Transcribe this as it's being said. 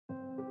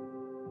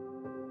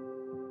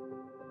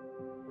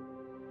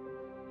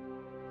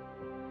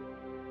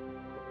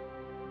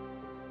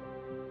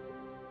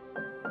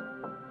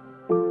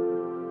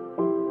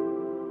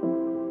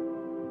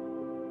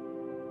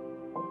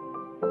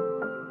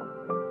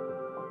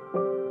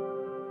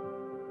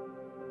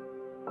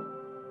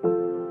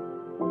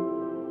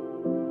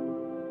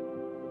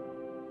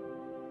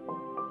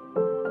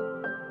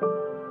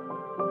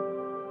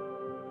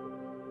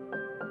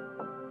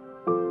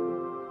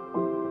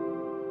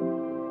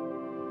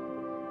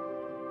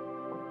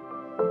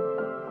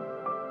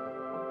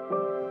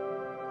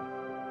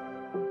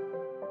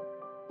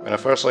When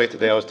I first saw you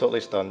today, I was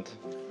totally stunned.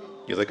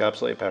 You look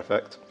absolutely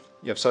perfect.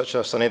 You have such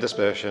a sunny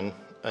disposition,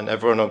 and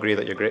everyone will agree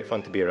that you're great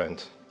fun to be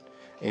around.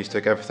 And you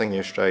took everything in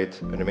your stride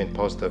and remain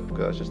positive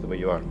because that's just the way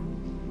you are.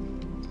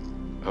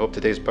 I hope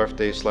today's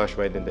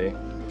birthday/wedding day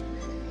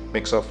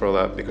makes up for all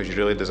that because you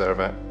really deserve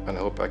it, and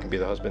I hope I can be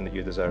the husband that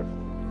you deserve.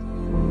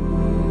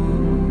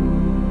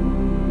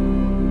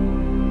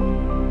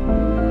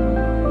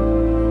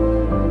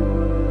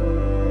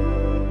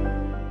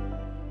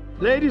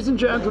 Ladies and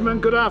gentlemen,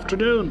 good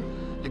afternoon.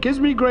 It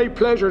gives me great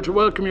pleasure to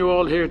welcome you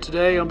all here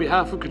today on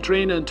behalf of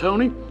Katrina and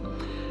Tony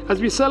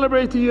as we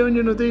celebrate the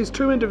union of these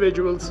two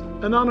individuals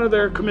and honour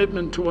their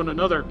commitment to one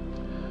another.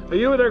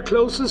 You are their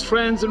closest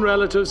friends and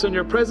relatives, and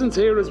your presence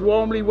here is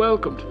warmly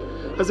welcomed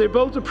as they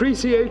both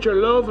appreciate your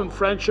love and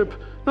friendship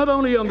not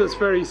only on this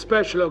very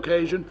special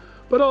occasion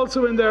but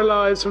also in their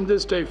lives from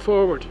this day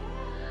forward.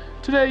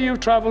 Today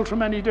you've travelled from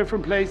many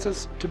different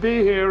places to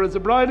be here as the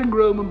bride and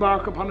groom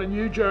embark upon a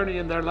new journey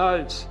in their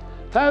lives.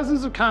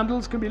 Thousands of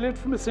candles can be lit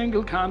from a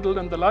single candle,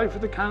 and the life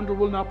of the candle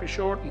will not be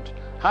shortened.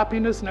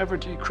 Happiness never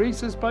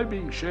decreases by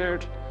being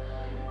shared.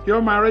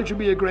 Your marriage will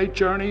be a great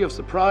journey of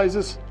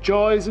surprises,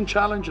 joys and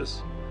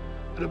challenges.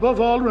 But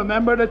above all,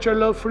 remember that your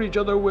love for each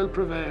other will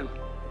prevail.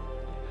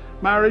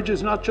 Marriage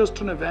is not just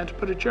an event,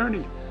 but a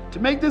journey. To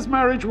make this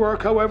marriage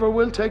work, however,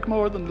 will take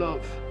more than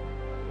love.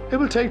 It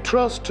will take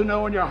trust to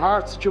know in your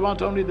hearts that you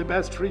want only the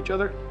best for each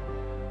other.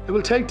 It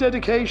will take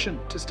dedication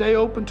to stay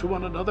open to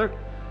one another,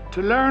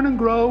 to learn and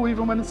grow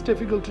even when it's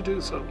difficult to do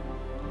so.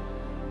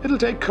 It'll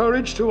take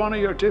courage to honour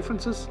your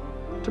differences,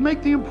 to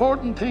make the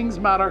important things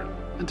matter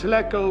and to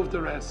let go of the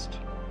rest.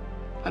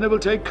 And it will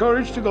take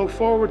courage to go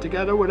forward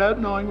together without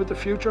knowing what the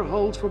future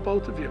holds for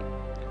both of you.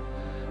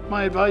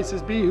 My advice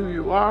is be who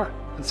you are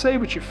and say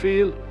what you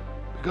feel,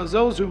 because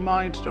those who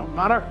mind don't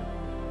matter,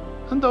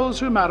 and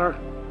those who matter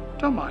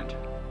don't mind.